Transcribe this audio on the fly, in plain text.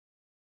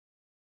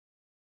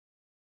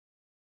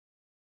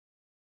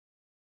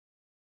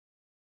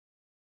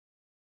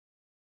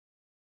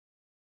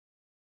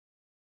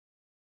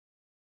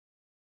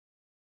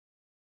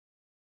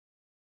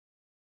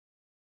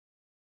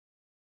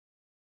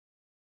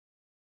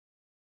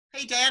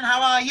Hey Dan,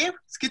 how are you?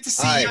 It's good to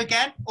see you Hi,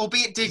 again,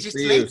 albeit good to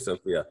see you, digitally.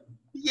 Sophia.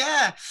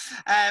 Yeah.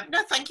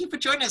 No, thank you for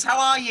joining us. How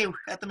are you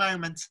at the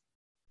moment?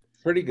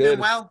 Pretty Doing good.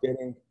 It's well?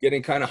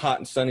 getting kind of hot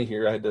and sunny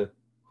here. I had to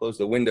close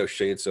the window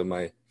shade so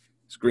my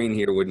screen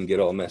here wouldn't get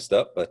all messed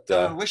up. But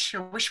Oh, I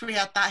wish we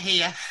had that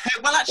here.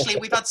 Well, actually,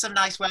 we've had some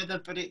nice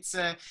weather, but it's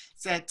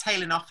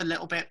tailing off a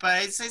little bit.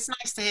 But it's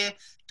nice to hear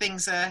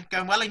things are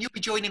going well, and you'll be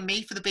joining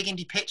me for the big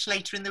indie pitch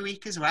later in the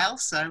week as well.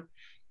 So,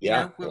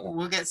 yeah, we'll, yeah,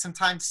 we'll get some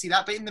time to see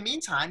that. But in the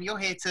meantime, you're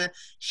here to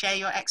share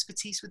your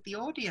expertise with the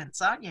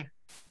audience, aren't you?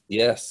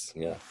 yes,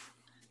 yeah,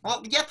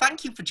 Well, yeah,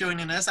 thank you for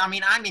joining us. I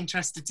mean, I'm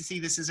interested to see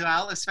this as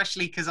well,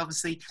 especially because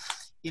obviously,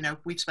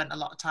 we've spent a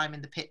lot of time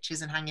in the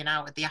pitches and hanging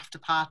out at the after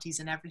parties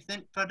and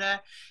everything. But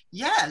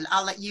yeah,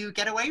 I'll let you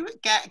get on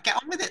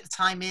with it. The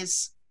time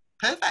is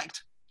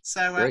perfect.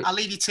 So great. I'll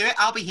leave you to it.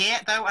 I'll be here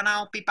though, and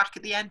I'll be back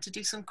at the end to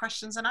do some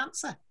questions and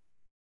answer.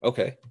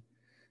 Okay,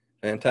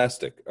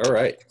 fantastic. All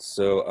right,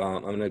 so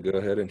I'm gonna go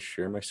ahead and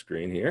share my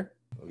screen here.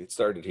 We'll get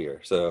started here.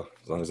 So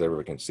as long as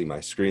everyone can see my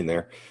screen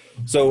there.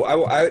 So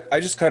I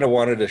just kind of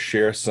wanted to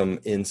share some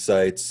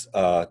insights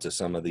to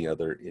some of the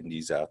other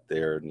indies out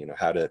there, and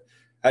how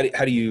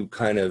do you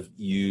kind of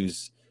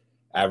use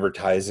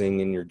advertising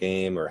in your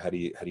game, or how do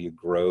you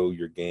grow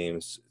your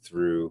games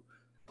through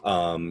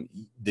um,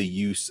 the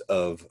use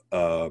of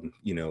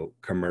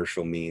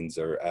commercial means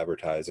or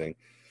advertising.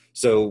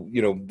 So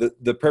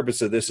the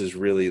purpose of this is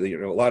really,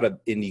 a lot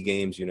of indie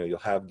games, you'll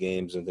have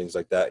games and things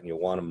like that, and you'll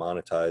want to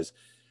monetize,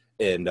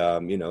 and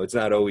it's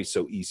not always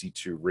so easy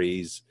to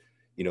raise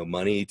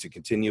money to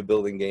continue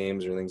building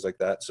games or things like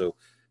that. So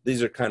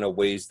these are kind of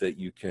ways that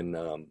you can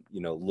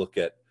look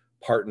at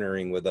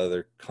partnering with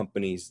other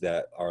companies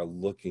that are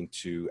looking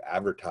to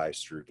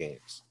advertise through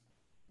games.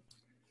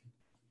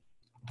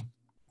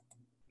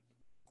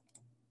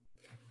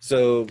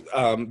 So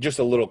just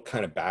a little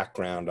kind of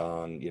background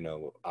on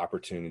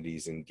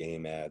opportunities in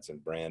game ads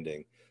and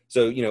branding.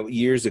 So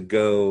years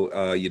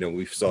ago,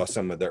 we saw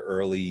some of the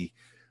early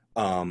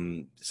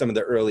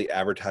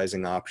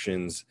advertising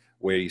options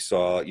where you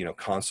saw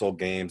console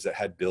games that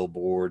had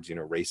billboards,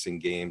 racing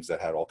games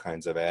that had all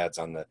kinds of ads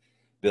on the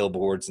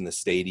billboards in the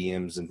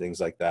stadiums and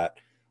things like that.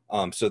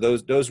 So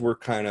those were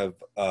kind of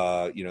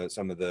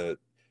some of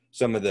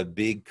the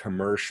big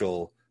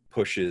commercial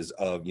pushes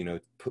of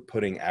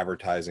putting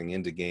advertising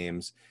into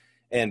games,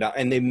 and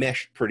they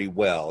meshed pretty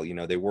well.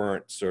 They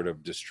weren't sort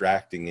of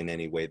distracting in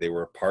any way. They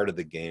were a part of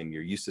the game.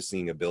 You're used to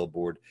seeing a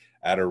billboard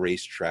at a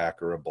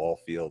racetrack or a ball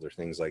field or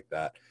things like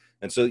that,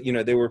 and so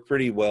they were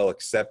pretty well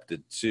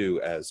accepted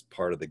too as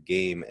part of the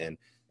game and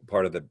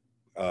part of the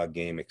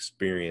game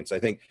experience. I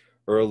think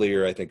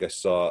I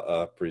saw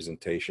a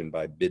presentation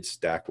by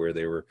BidStack where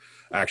they were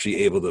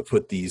actually able to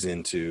put these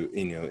into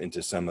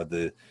some of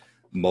the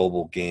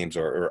mobile games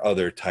or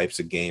other types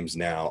of games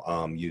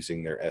now,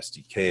 using their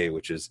SDK,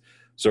 which is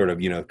sort of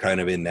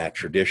kind of in that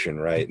tradition,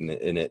 right?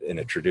 In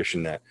a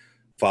tradition that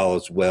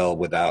follows well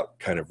without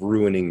kind of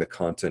ruining the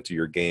content of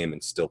your game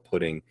and still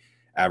putting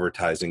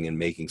advertising and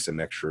making some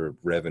extra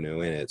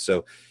revenue in it.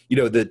 So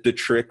the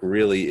trick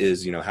really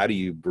is how do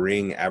you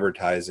bring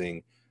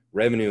advertising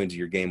revenue into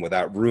your game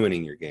without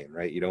ruining your game,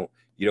 right? You don't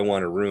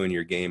want to ruin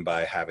your game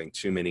by having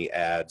too many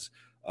ads.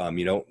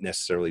 You don't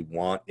necessarily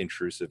want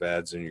intrusive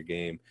ads in your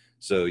game,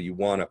 so you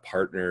want to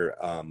partner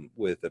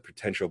with a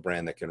potential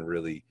brand that can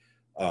really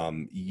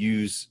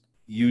use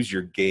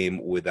your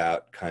game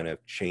without kind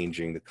of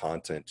changing the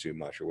content too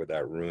much or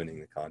without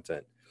ruining the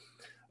content.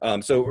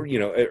 So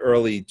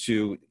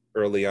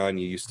early on,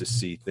 you used to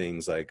see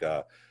things like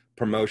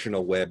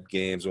promotional web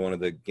games. One of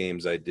the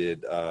games I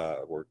did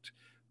worked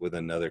with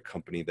another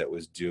company that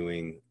was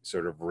doing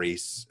sort of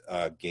race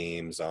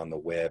games on the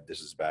web. This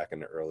is back in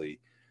the early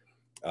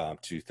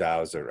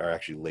 2000, or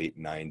actually late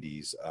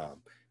 90s,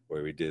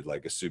 where we did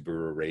like a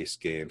Subaru race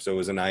game. So it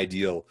was an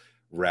ideal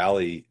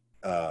rally.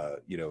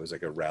 It was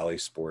like a rally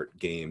sport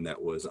game that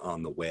was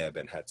on the web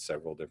and had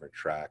several different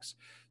tracks.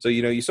 So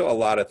you saw a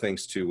lot of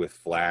things too with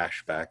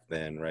Flash back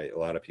then, right? A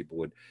lot of people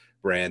would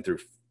brand through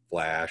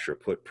Flash or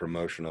put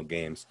promotional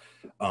games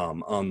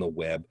on the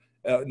web.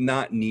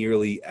 Not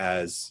nearly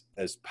as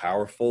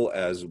powerful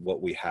as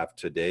what we have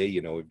today.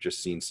 We've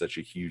just seen such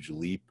a huge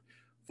leap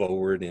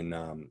forward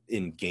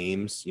in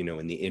games,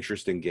 in the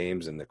interest in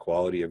games and the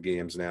quality of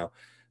games now,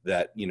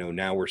 that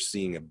now we're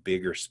seeing a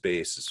bigger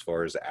space as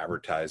far as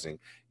advertising.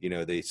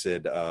 They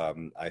said,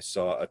 I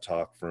saw a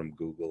talk from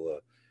Google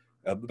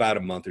about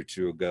a month or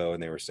two ago,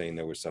 and they were saying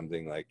there was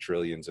something like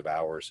trillions of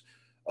hours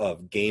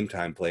of game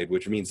time played,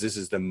 which means this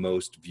is the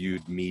most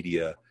viewed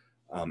media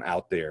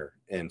out there.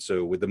 And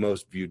so with the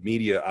most viewed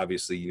media,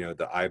 obviously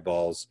the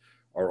eyeballs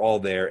are all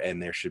there,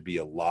 and there should be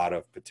a lot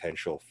of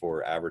potential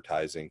for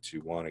advertising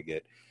to want to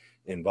get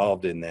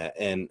involved in that,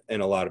 and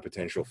a lot of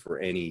potential for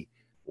any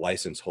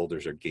license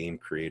holders or game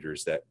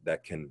creators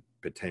that can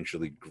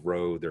potentially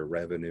grow their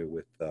revenue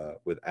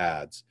with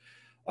ads.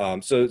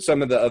 So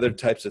some of the other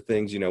types of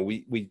things,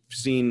 we've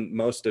seen,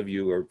 most of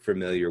you are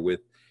familiar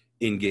with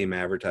in-game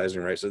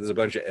advertising, right? So there's a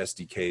bunch of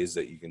SDKs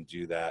that you can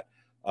do that.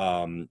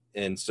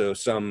 And so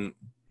some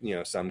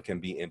some can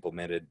be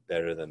implemented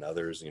better than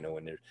others.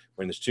 When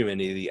there's too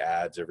many of the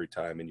ads every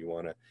time and you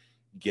want to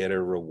get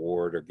a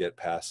reward or get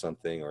past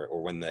something,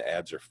 or when the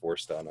ads are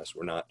forced on us,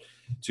 we're not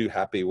too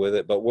happy with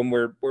it. But when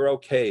we're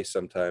okay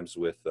sometimes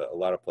with a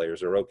lot of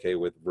players are okay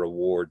with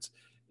rewards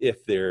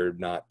if they're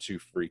not too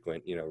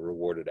frequent,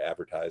 rewarded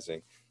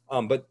advertising.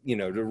 But the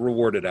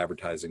rewarded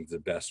advertising is the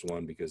best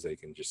one because they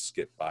can just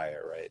skip by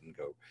it, right, and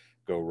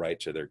go right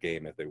to their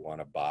game if they want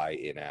to buy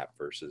in-app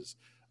versus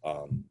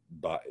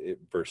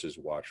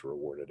watch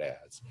rewarded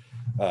ads.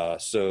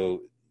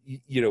 So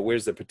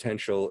where's the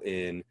potential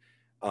in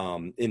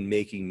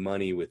making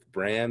money with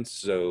brands?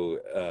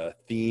 So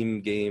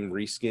theme game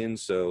reskins.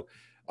 So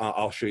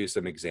I'll show you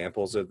some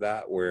examples of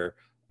that where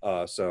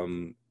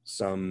some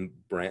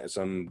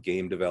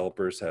game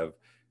developers have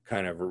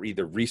kind of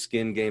either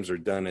reskin games or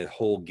done a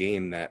whole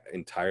game that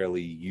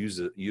entirely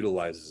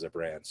utilizes a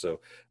brand. So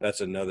that's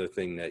another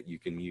thing that you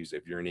can use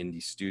if you're an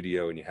indie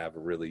studio and you have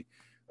a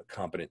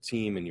competent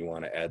team and you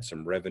want to add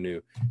some revenue.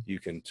 You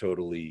can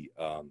totally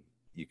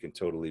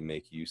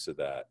make use of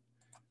that.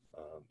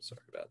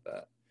 Sorry about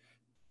that.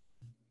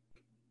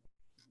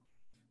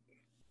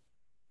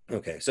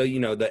 Okay, so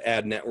the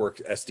ad network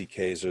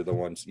SDKs are the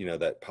ones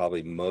that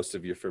probably most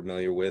of you are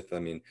familiar with. I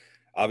mean,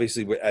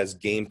 obviously, as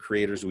game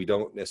creators, we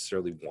don't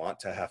necessarily want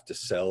to have to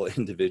sell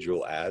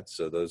individual ads,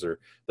 so those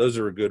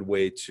are a good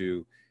way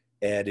to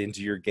add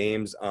into your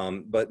games,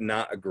 but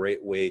not a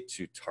great way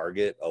to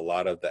target. A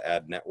lot of the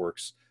ad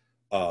networks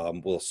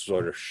will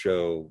sort of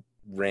show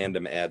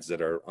random ads that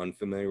are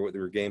unfamiliar with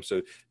your game.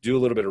 So do a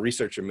little bit of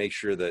research and make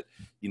sure that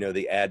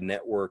the ad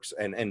networks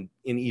and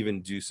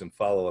even do some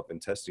follow-up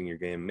and testing your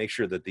game. Make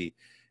sure that the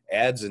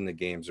ads in the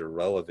games are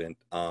relevant.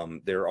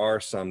 There are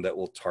some that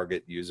will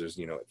target users.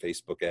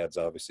 Facebook ads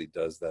obviously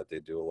does that. They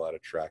do a lot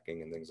of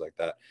tracking and things like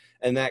that,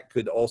 and that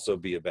could also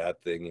be a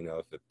bad thing.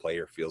 If a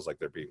player feels like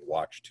they're being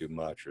watched too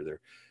much or their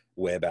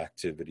web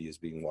activity is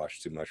being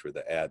watched too much, where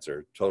the ads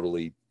are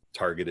totally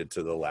targeted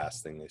to the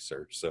last thing they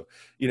search. So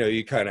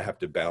you kind of have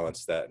to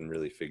balance that and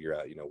really figure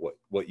out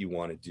what you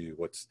want to do,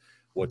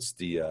 what's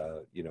the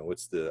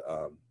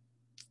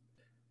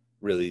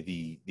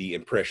really the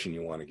impression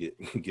you want to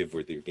give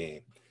with your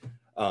game.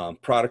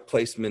 Product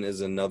placement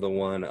is another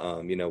one.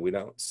 We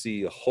don't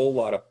see a whole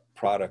lot of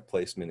product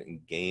placement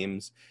in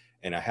games,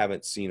 and I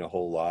haven't seen a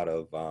whole lot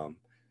of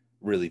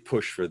really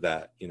push for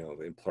that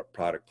in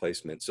product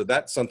placement. So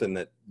that's something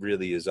that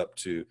really is up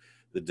to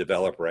the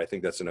developer. I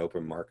think that's an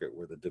open market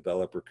where the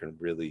developer can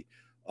really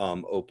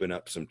open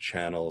up some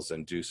channels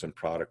and do some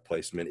product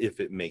placement if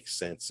it makes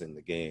sense in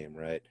the game,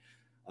 right?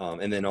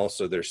 And then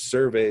also there's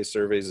surveys.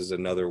 Surveys is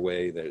another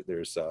way.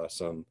 There's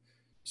some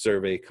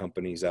survey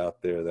companies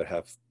out there that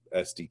have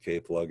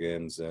SDK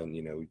plugins,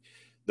 and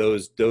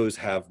those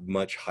have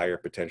much higher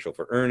potential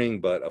for earning,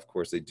 but of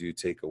course they do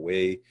take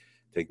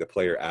the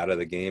player out of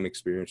the game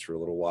experience for a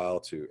little while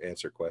to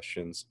answer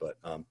questions. But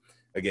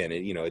again,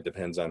 it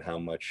depends on how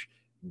much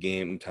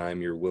game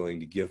time you're willing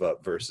to give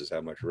up versus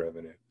how much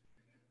revenue.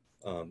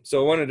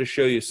 So I wanted to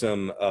show you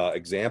some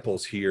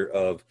examples here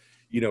of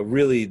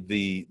really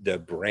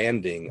the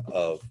branding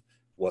of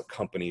what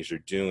companies are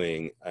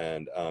doing,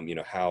 and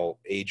how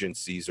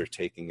agencies are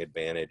taking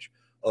advantage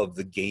of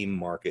the game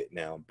market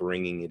now,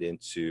 bringing it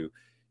into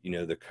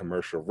the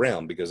commercial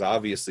realm, because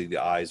obviously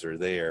the eyes are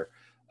there,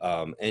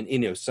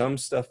 and some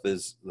stuff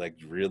is like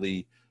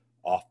really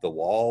off the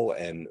wall,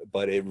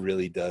 but it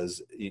really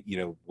does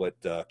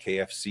what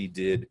KFC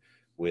did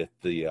with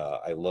the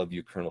I Love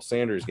You Colonel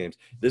Sanders games.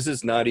 This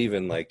is not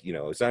even like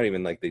it's not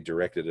even like they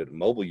directed it at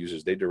mobile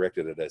users. They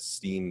directed it at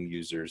Steam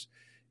users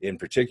in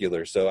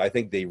particular. So I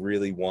think they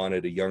really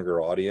wanted a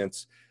younger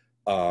audience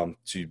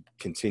to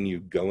continue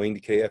going to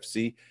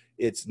KFC.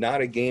 It's not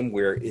a game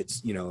where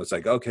it's it's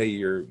like,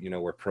 okay,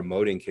 we're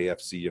promoting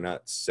KFC. You're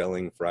not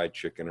selling fried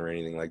chicken or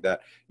anything like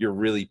that. You're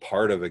really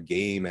part of a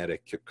game at a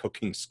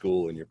cooking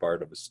school, and you're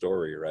part of a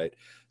story, right?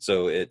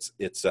 So it's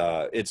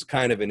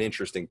kind of an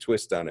interesting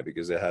twist on it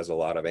because it has a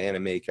lot of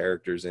anime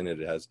characters in it.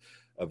 It has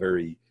a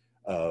very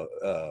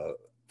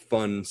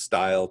fun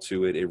style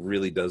to it. It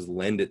really does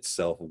lend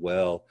itself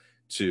well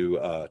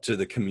to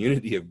the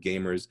community of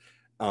gamers.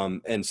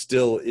 And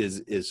still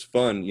is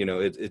fun.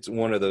 It's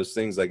one of those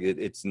things, like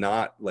it's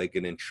not like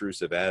an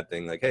intrusive ad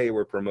thing, like, hey,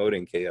 we're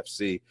promoting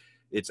KFC.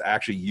 It's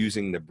actually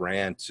using the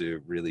brand to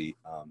really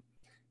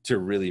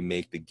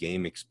make the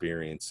game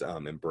experience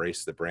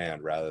embrace the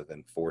brand rather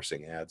than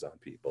forcing ads on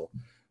people.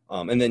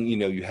 And then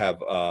you have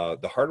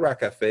the Hard Rock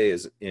Cafe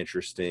is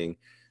interesting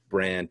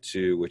brand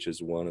too, which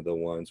is one of the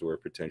ones we're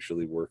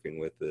potentially working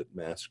with at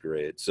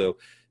Masquerade. So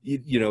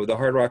the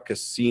Hard Rock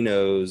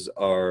casinos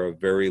are a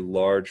very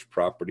large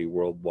property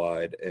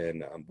worldwide,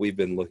 and we've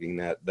been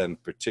looking at them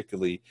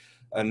particularly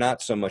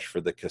not so much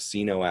for the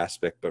casino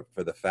aspect, but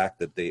for the fact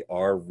that they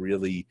are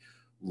really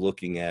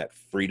looking at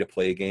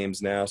free-to-play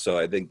games now. So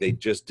I think they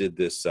just did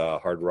this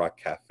Hard Rock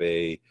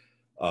Cafe,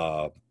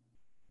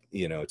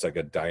 it's like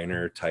a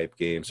diner type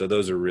game. So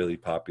those are really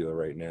popular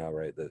right now,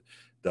 right?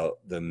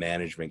 The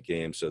management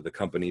game. So the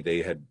company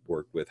they had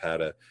worked with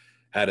had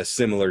a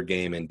similar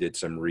game and did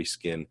some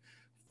reskin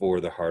for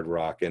the Hard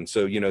Rock. And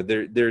so,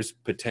 there's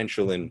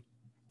potential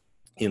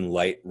in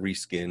light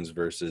reskins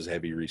versus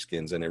heavy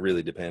reskins, and it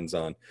really depends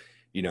on,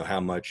 how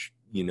much,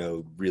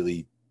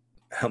 really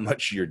how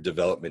much your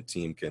development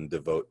team can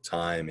devote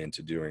time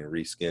into doing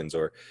reskins,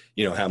 or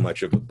how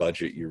much of a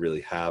budget you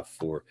really have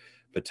for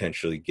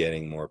potentially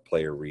getting more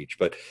player reach.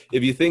 But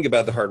if you think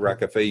about the Hard Rock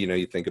Cafe,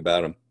 you think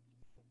about them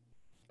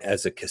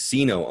as a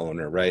casino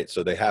owner, right?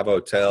 So they have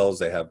hotels,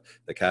 they have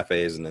the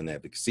cafes, and then they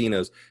have the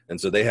casinos.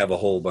 And so they have a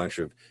whole bunch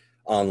of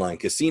online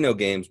casino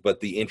games. But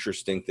the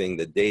interesting thing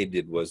that they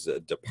did was a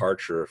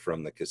departure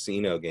from the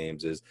casino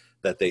games, is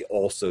that they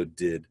also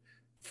did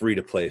free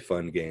to play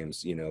fun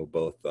games,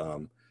 both,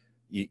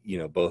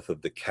 both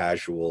of the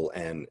casual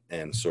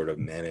and sort of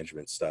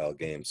management style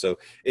games. So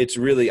it's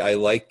really, I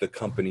like the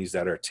companies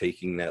that are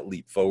taking that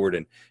leap forward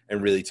and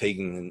really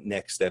taking the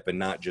next step, and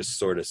not just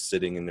sort of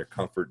sitting in their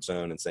comfort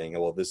zone and saying,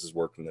 oh, well, this has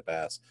worked in the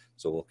past,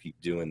 so we'll keep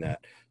doing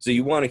that. So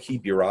you want to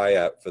keep your eye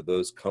out for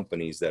those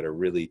companies that are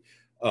really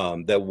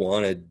that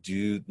want to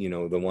do,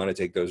 that want to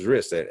take those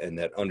risks, and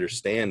that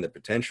understand the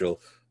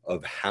potential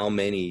of how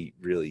many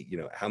really,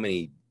 how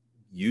many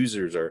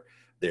users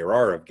there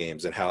are of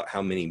games, and how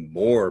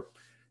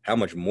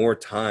much more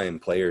time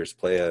players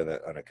play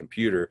on a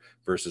computer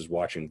versus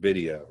watching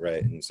video,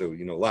 right? And so,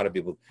 a lot of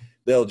people,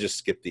 they'll just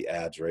skip the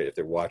ads, right? If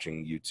they're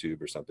watching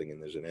YouTube or something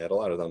and there's an ad, a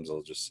lot of them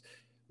will just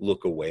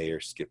look away or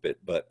skip it,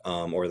 but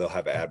or they'll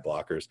have ad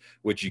blockers,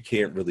 which you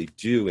can't really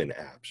do in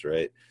apps,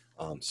 right?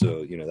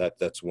 So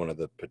that's one of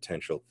the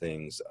potential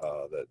things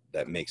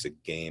that makes a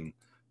game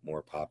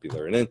more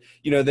popular. And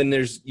then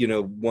there's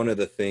one of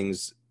the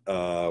things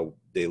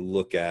they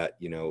look at,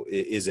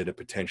 is it a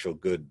potential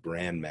good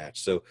brand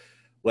match? So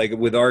like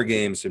with our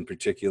games in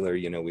particular,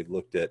 we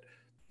looked at,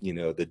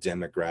 the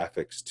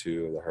demographics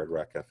to the Hard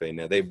Rock Cafe.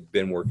 Now they've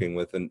been working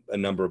with a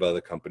number of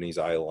other companies.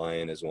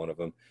 Lion is one of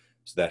them.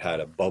 So that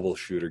had a bubble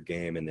shooter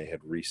game, and they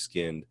had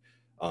reskinned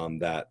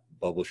that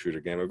bubble shooter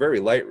game, a very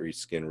light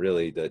reskin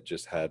really, that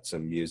just had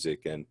some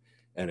music and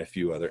a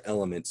few other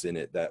elements in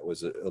it that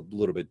was a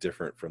little bit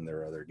different from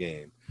their other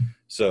game.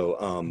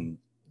 So,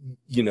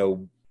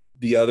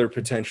 the other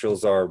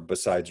potentials are,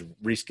 besides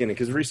reskinning,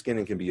 because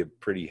reskinning can be a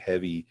pretty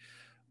heavy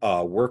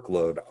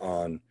workload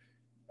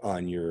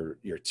on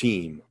your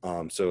team.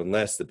 So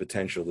unless the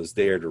potential is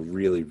there to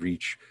really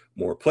reach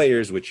more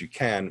players, which you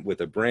can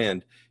with a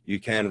brand, you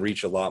can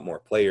reach a lot more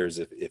players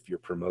if you're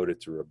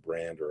promoted through a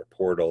brand or a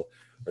portal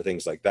or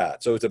things like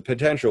that. So it's a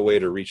potential way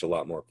to reach a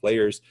lot more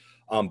players.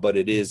 But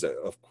it is,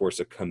 of course,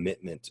 a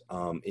commitment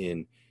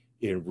in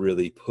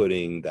really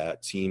putting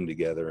that team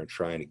together and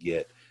trying to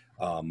get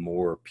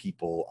more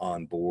people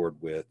on board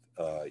with,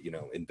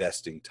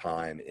 investing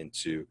time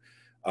into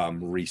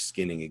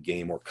reskinning a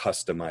game or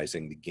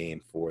customizing the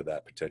game for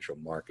that potential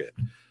market.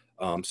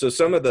 So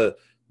some of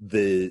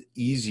the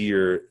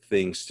easier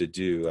things to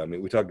do, I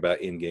mean, we talked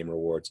about in-game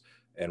rewards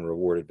and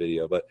rewarded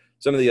video, but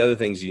some of the other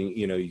things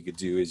you could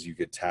do is you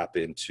could tap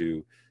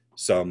into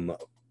some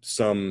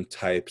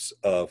types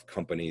of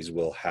companies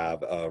will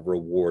have a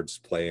rewards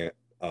plan,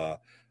 or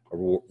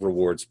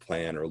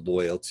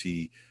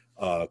loyalty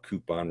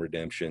coupon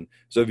redemption.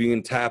 So if you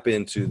can tap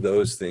into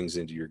those things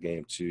into your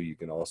game too, you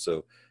can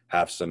also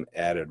have some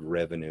added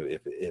revenue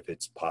if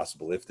it's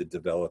possible, if the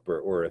developer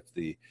or if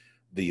the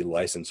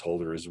license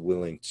holder is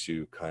willing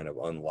to kind of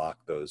unlock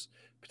those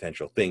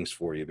potential things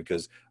for you,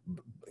 because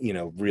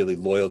really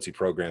loyalty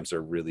programs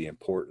are really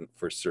important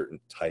for certain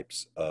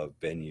types of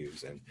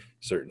venues and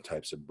certain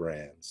types of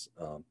brands.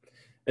 And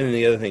then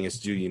the other thing is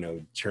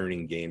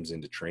turning games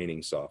into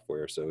training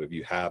software. So if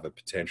you have a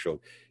potential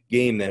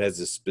game that has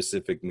a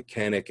specific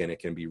mechanic and it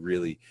can be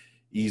really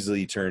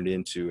easily turned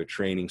into a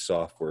training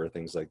software,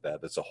 things like that,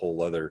 it's a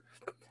whole other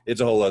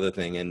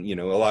thing. And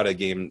a lot of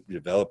game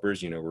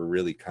developers, we're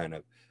really kind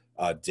of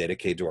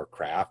dedicated to our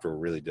craft, or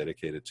really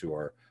dedicated to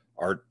our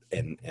art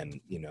and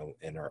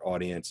our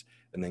audience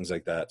and things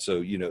like that.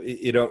 So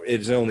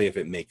it's only if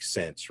it makes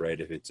sense, right?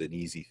 If it's an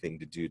easy thing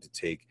to do, to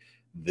take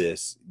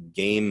this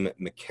game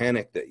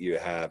mechanic that you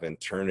have and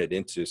turn it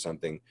into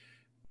something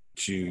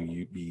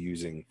to be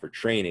using for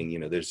training.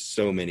 There's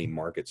so many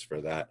markets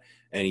for that,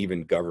 and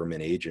even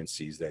government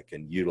agencies that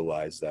can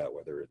utilize that,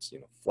 whether it's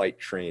flight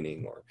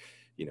training or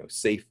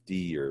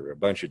safety, or a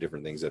bunch of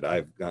different things that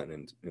I've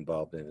gotten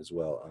involved in as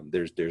well.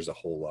 There's a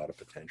whole lot of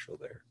potential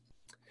there.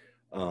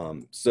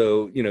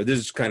 So this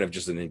is kind of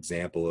just an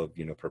example of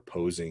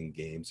proposing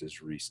games as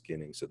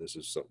reskinning. So this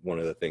is one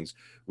of the things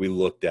we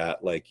looked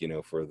at, like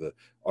for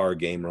our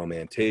game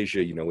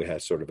Romantasia, we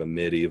had sort of a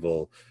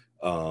medieval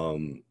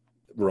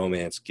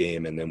romance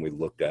game, and then we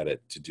looked at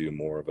it to do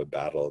more of a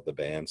battle of the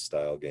band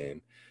style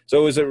game. So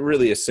it was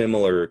really a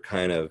similar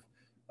kind of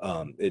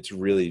it's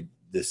really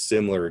the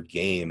similar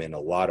game in a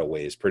lot of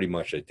ways, pretty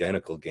much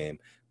identical game,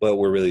 but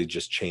we're really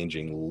just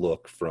changing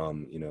look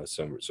from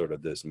some sort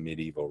of this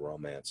medieval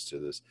romance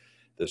to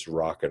this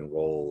rock and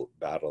roll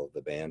battle of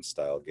the band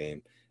style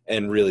game.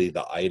 And really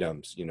the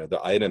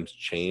items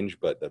change,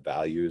 but the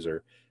values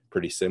are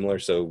pretty similar.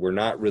 So we're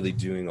not really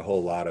doing a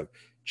whole lot of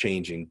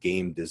changing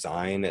game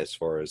design as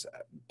far as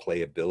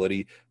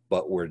playability,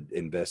 but we're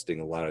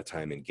investing a lot of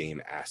time in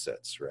game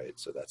assets, right?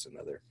 So that's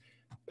another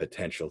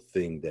potential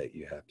thing that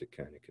you have to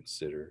kind of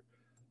consider.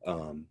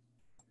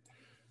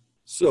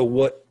 So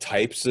what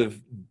types of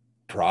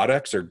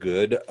products are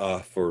good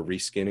for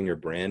reskinning or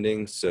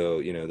branding? So,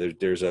 you know,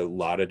 there's a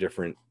lot of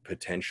different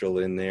potential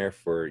in there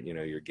for, you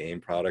know, your game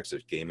products.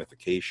 There's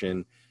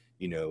gamification.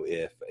 You know,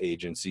 if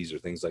agencies or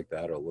things like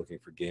that are looking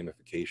for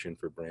gamification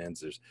for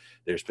brands,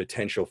 there's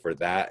potential for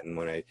that. And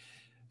when I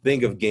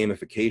think of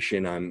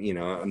gamification,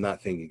 I'm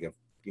not thinking of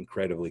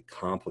incredibly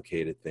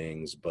complicated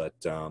things, but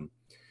you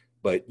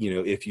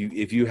know, if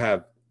you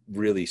have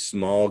really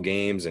small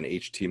games and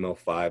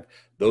HTML5,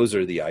 those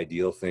are the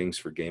ideal things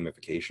for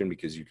gamification,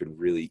 because you can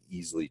really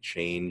easily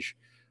change,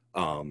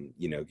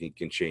 you know, you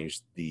can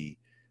change the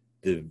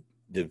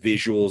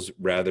visuals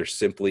rather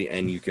simply,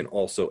 and you can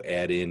also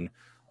add in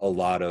a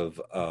lot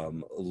of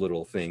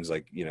little things,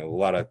 like, you know, a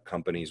lot of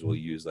companies will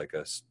use like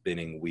a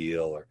spinning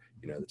wheel, or,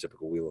 you know, the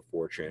typical Wheel of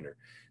Fortune or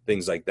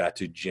things like that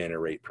to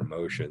generate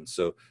promotions.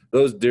 So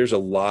there's a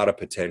lot of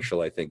potential.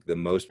 I think the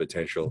most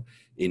potential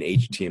in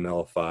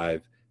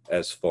HTML5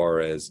 as far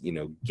as, you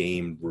know,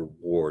 game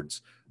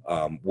rewards.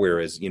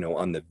 Whereas, you know,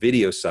 on the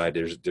video side,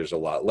 there's a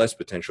lot less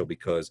potential,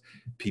 because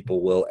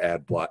people will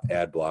add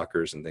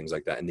blockers and things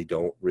like that, and they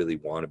don't really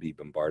want to be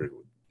bombarded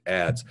with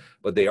ads,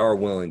 but they are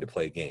willing to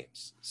play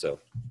games. So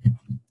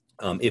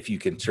if you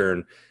can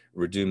turn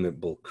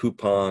redeemable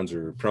coupons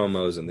or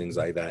promos and things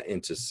like that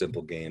into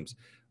simple games,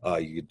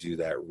 you could do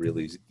that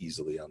really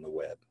easily on the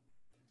web.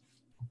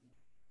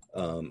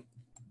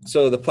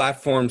 So the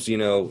platforms,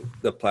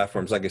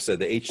 like I said,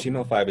 the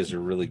HTML5 is a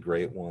really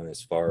great one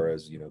as far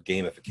as, you know,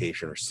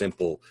 gamification or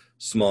simple,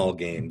 small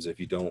games. If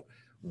you don't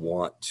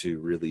want to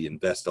really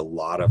invest a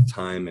lot of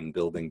time in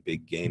building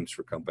big games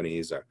for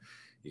companies, or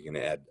you can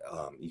add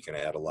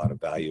a lot of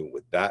value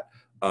with that.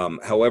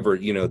 However,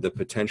 you know, the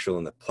potential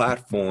in the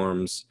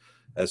platforms,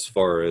 as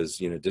far as,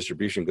 you know,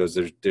 distribution goes,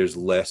 there's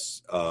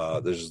less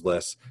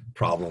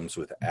problems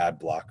with ad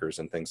blockers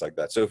and things like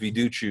that. So if you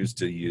do choose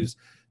to use,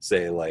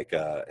 say, like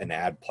an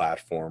ad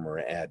platform or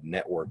an ad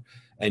network,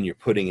 and you're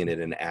putting it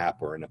in an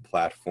app or in a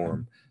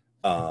platform,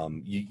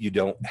 you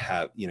don't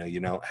have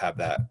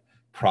that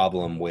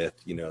problem with,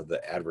 you know, the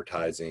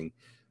advertiser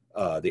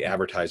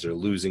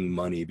losing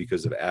money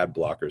because of ad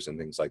blockers and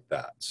things like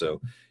that.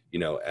 So, you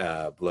know,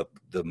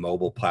 the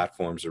mobile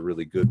platforms are a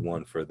really good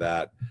one for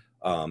that.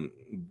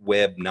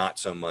 Web, not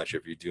so much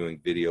if you're doing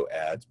video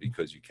ads,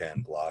 because you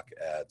can block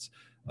ads.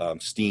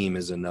 Steam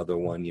is another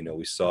one. You know,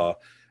 we saw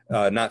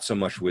not so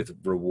much with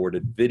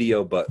rewarded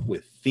video, but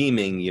with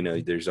theming, you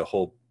know, there's a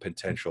whole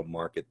potential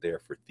market there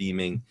for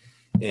theming.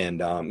 And,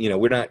 you know,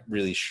 we're not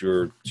really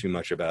sure too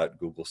much about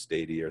Google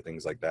Stadia or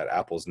things like that.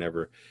 Apple's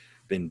never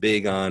been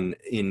big on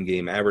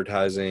in-game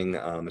advertising,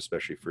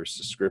 especially for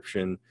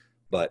subscription,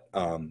 but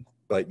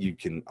you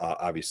can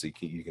obviously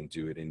you can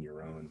do it in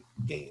your own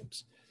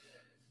games.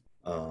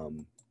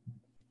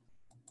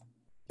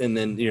 And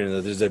then, you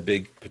know, there's a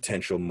big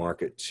potential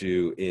market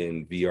too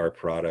in VR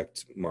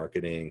product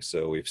marketing.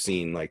 So we've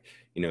seen, like,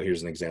 you know,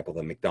 here's an example,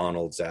 the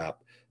McDonald's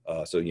app.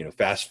 So, you know,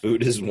 fast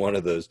food is one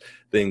of those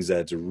things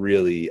that's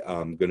really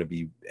going to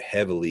be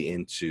heavily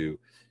into,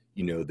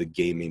 you know, the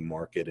gaming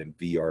market and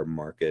VR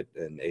market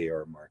and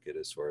AR market,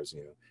 as far as,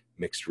 you know,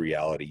 mixed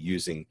reality,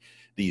 using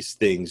these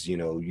things, you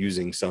know,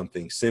 using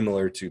something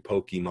similar to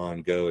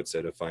Pokemon Go.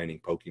 Instead of finding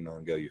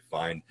Pokemon Go, you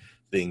find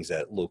things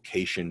at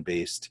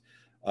location-based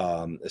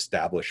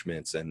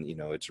establishments, and, you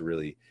know, it's a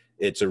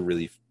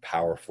really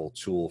powerful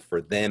tool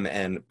for them,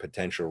 and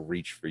potential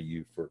reach for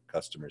you for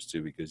customers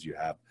too, because you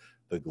have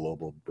the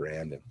global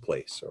brand in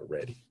place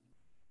already.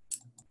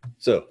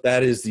 So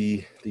that is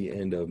the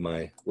end of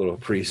my little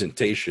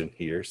presentation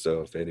here.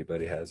 So if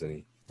anybody has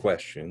any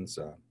questions,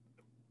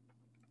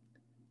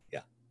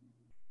 yeah.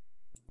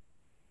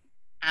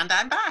 And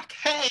I'm back.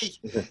 Hey.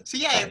 So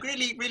yeah,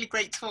 really, really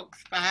great talk.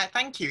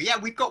 Thank you. Yeah,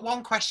 we've got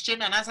one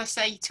question, and as I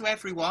say to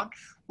everyone,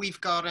 we've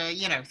got to,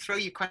 you know, throw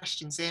your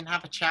questions in,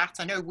 have a chat.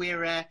 I know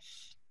we're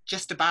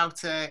just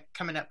about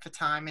coming up for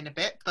time in a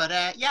bit, but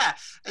yeah.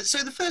 So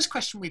the first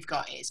question we've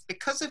got is,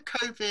 because of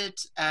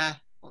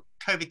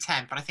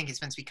COVID-10, but I think it's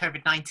meant to be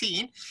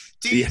COVID-19,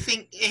 do you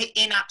think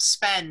in-app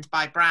spend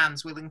by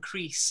brands will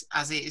increase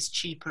as it is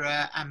cheaper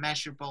and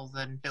measurable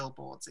than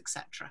billboards,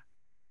 etc.?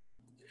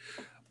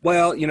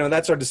 Well, you know,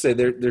 that's hard to say.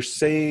 They're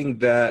saying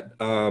that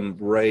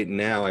right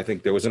now. I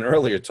think there was an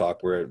earlier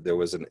talk where there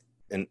was an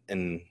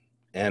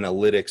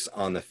analytics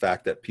on the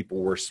fact that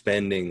people were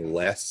spending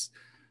less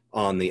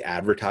on the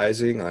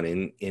advertising, on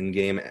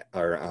in-game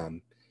or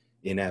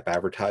in-app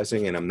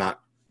advertising, and I'm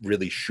not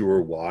really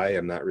sure why.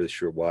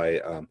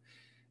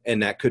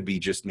 And that could be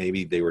just,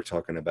 maybe they were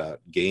talking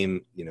about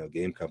game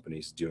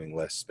companies doing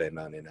less spend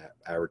on in-app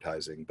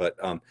advertising. But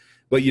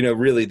you know,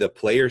 really the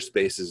player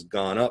space has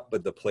gone up,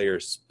 but the player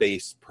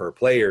space per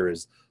player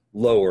is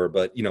lower.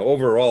 But, you know,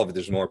 overall, if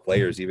there's more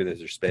players, even if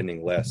they're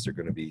spending less, they're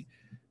going to be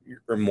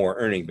more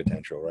earning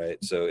potential,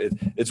 right? So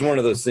it's one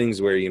of those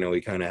things where, you know, we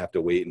kind of have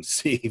to wait and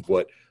see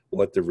what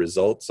the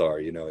results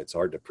are. You know, it's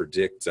hard to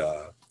predict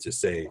to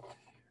say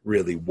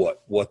really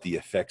what the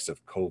effects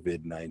of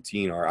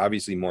COVID-19 are.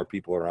 Obviously, more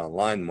people are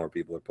online, more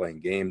people are playing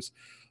games.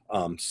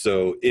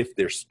 So if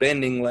they're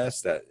spending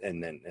less,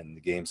 and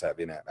the games have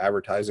in-app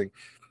advertising,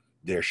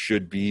 there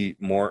should be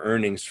more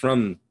earnings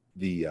from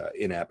the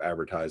in-app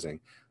advertising.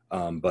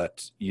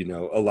 But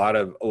a lot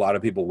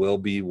of people will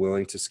be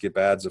willing to skip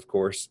ads, of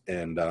course,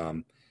 and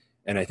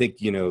I think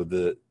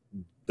the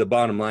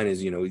bottom line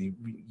is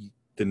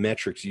the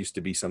metrics used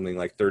to be something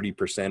like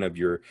 30% of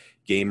your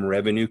game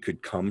revenue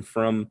could come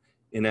from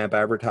in-app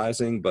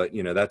advertising, but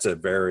that's a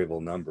variable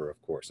number,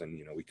 of course,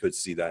 and we could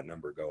see that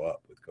number go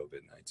up with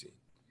COVID-19.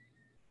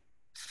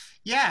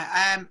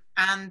 Yeah,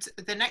 and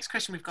the next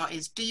question we've got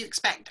is, do you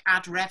expect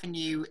ad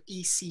revenue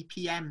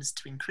eCPMs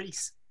to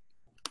increase?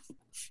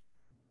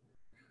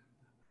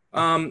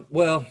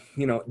 Well,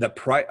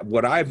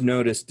 what I've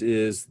noticed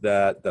is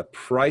that the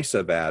price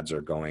of ads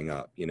are going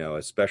up,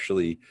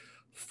 especially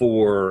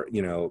for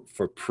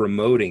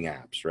promoting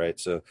apps, right?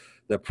 So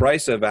the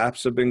price of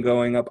apps have been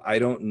going up. I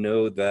don't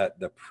know that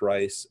the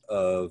price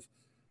of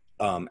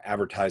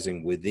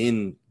advertising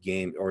within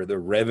game, or the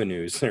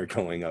revenues are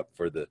going up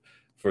for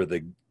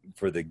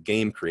the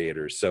game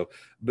creators. So,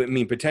 but I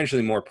mean,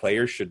 potentially more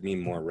players should mean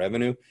more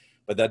revenue,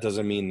 but that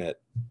doesn't mean that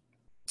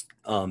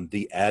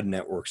the ad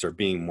networks are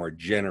being more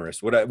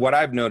generous. What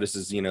I've noticed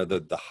is,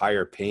 the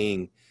higher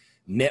paying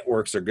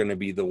networks are going to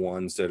be the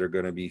ones that are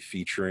going to be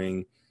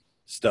featuring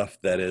stuff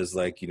that is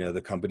like,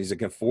 the companies that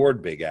can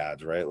afford big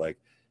ads, right? Like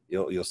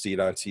you'll see it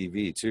on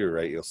TV too,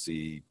 right? You'll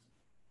see,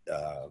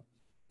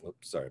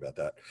 sorry about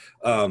that.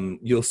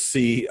 You'll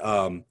see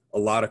a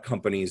lot of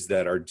companies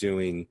that are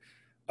doing,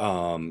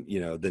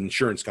 the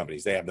insurance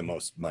companies, they have the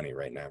most money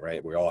right now,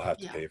 right? We all have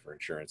to pay for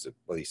insurance, at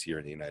least here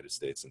in the United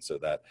States. And so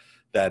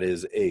that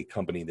is a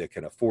company that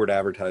can afford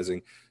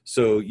advertising.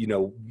 So,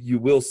 you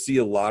will see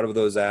a lot of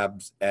those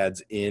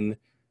ads in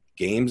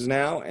games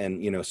now.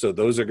 And, so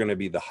those are going to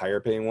be the higher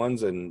paying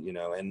ones. And,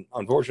 and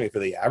unfortunately for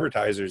the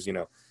advertisers,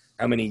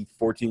 how many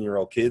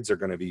 14-year-old kids are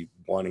going to be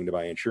wanting to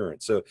buy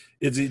insurance? So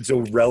it's a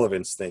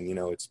relevance thing,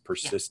 it's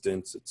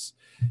persistence. It's,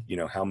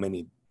 how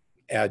many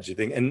ads you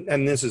think,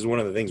 and this is one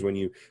of the things, when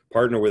you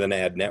partner with an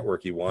ad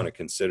network, you want to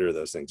consider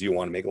those things. Do you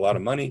want to make a lot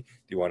of money?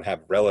 Do you want to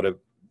have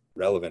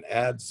relevant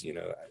ads? Do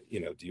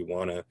you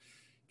want to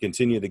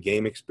continue the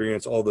game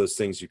experience? All those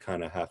things you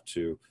kind of have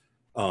to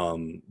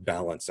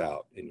balance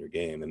out in your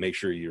game and make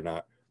sure you're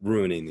not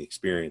ruining the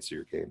experience of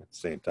your game at the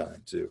same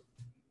time too.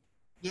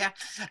 Yeah.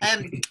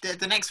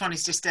 The next one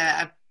is just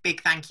a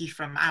big thank you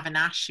from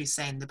Avinash, who's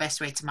saying the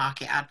best way to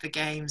market ad for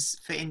games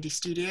for indie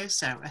studios.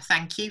 So a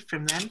thank you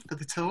from them for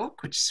the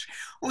talk, which is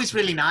always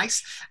really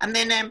nice. And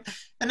then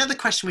another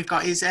question we've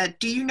got is,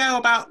 do you know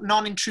about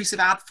non-intrusive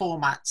ad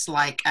formats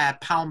like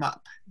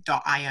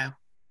palmup.io?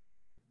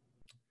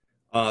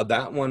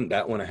 That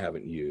one I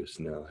haven't used.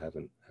 No,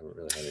 haven't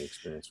really had any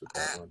experience with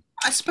that one.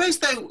 I suppose,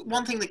 though,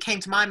 one thing that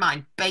came to my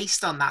mind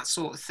based on that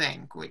sort of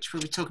thing, which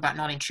when we talk about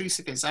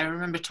non-intrusive, is I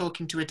remember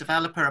talking to a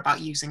developer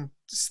about using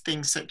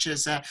things such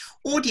as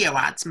audio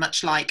ads,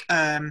 much like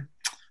a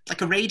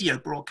radio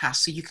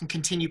broadcast, so you can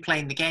continue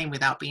playing the game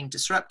without being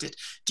disrupted.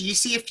 Do you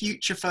see a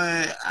future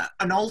for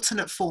an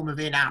alternate form of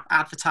in-app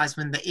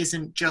advertisement that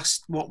isn't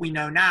just what we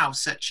know now,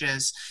 such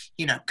as,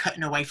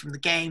 cutting away from the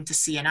game to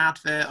see an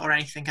advert or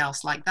anything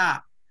else like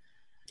that?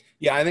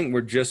 Yeah, I think we're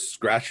just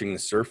scratching the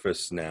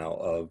surface now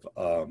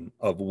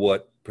of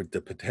what the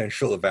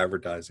potential of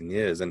advertising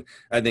is. And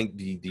I think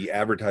the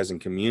advertising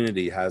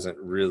community hasn't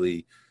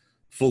really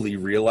fully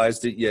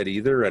realized it yet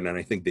either. And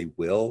I think they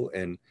will.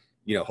 And,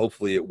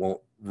 hopefully it won't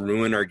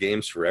ruin our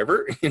games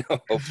forever.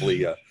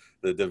 Hopefully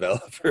the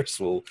developers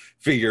will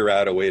figure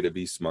out a way to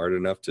be smart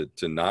enough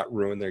to not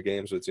ruin their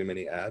games with too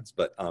many ads.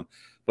 But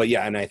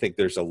yeah, and I think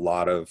there's a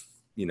lot of,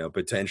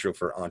 potential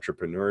for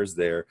entrepreneurs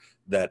there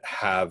that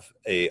have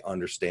a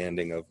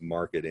understanding of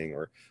marketing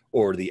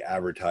or the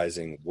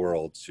advertising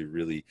world to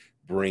really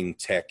bring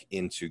tech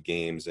into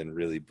games and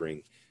really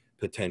bring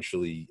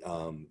potentially,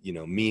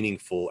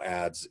 meaningful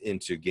ads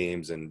into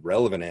games and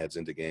relevant ads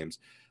into games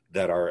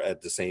that are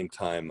at the same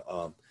time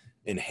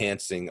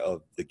enhancing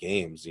of the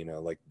games,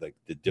 like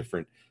the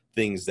different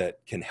things that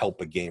can help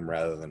a game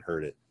rather than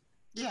hurt it.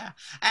 Yeah,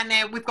 and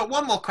we've got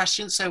one more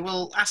question, so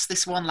we'll ask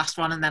this one last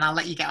one, and then I'll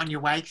let you get on your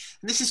way.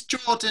 And this is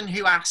Jordan,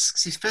 who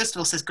asks, who first of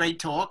all says great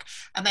talk,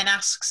 and then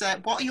asks,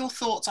 what are your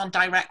thoughts on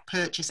direct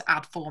purchase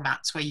ad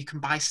formats where you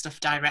can buy stuff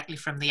directly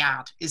from the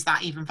ad? Is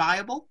that even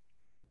viable?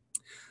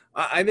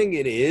 I think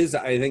it is.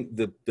 I think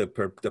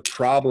the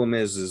problem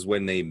is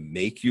when they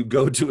make you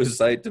go to a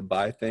site to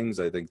buy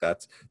things. I think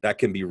that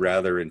can be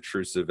rather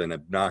intrusive and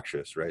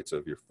obnoxious, right? So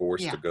if you're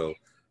forced to go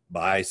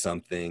buy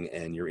something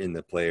and you're in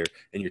the player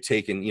and you're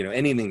taking,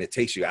 anything that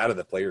takes you out of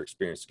the player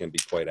experience can be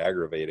quite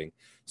aggravating.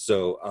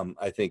 So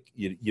I think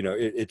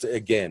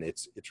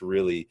it's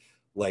really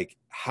like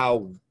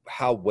how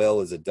well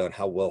is it done?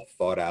 How well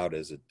thought out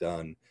is it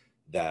done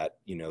that,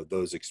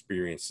 those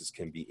experiences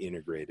can be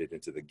integrated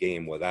into the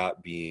game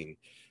without being,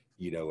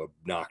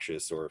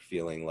 obnoxious or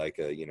feeling like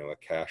a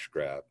cash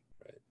grab.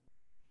 Right.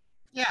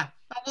 Yeah.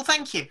 Oh, well,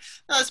 thank you.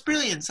 No, that's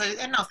brilliant. So,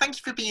 no, thank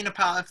you for being a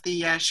part of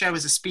the show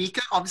as a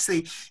speaker.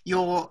 Obviously,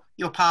 your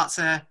parts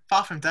are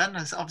far from done.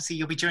 As obviously,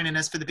 you'll be joining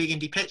us for the big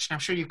indie pitch, and I'm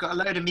sure you've got a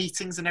load of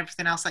meetings and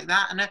everything else like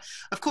that. And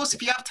of course,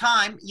 if you have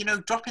time,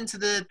 drop into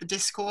the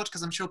Discord,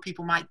 because I'm sure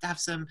people might have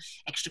some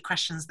extra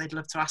questions they'd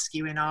love to ask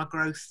you in our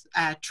growth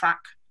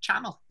track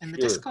channel in the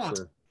Sure, Discord.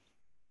 sure.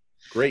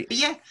 Great. But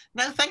yeah,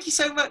 no, thank you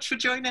so much for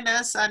joining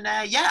us, and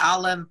yeah,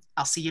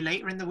 I'll see you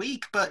later in the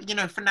week. But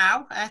for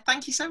now,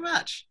 thank you so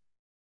much.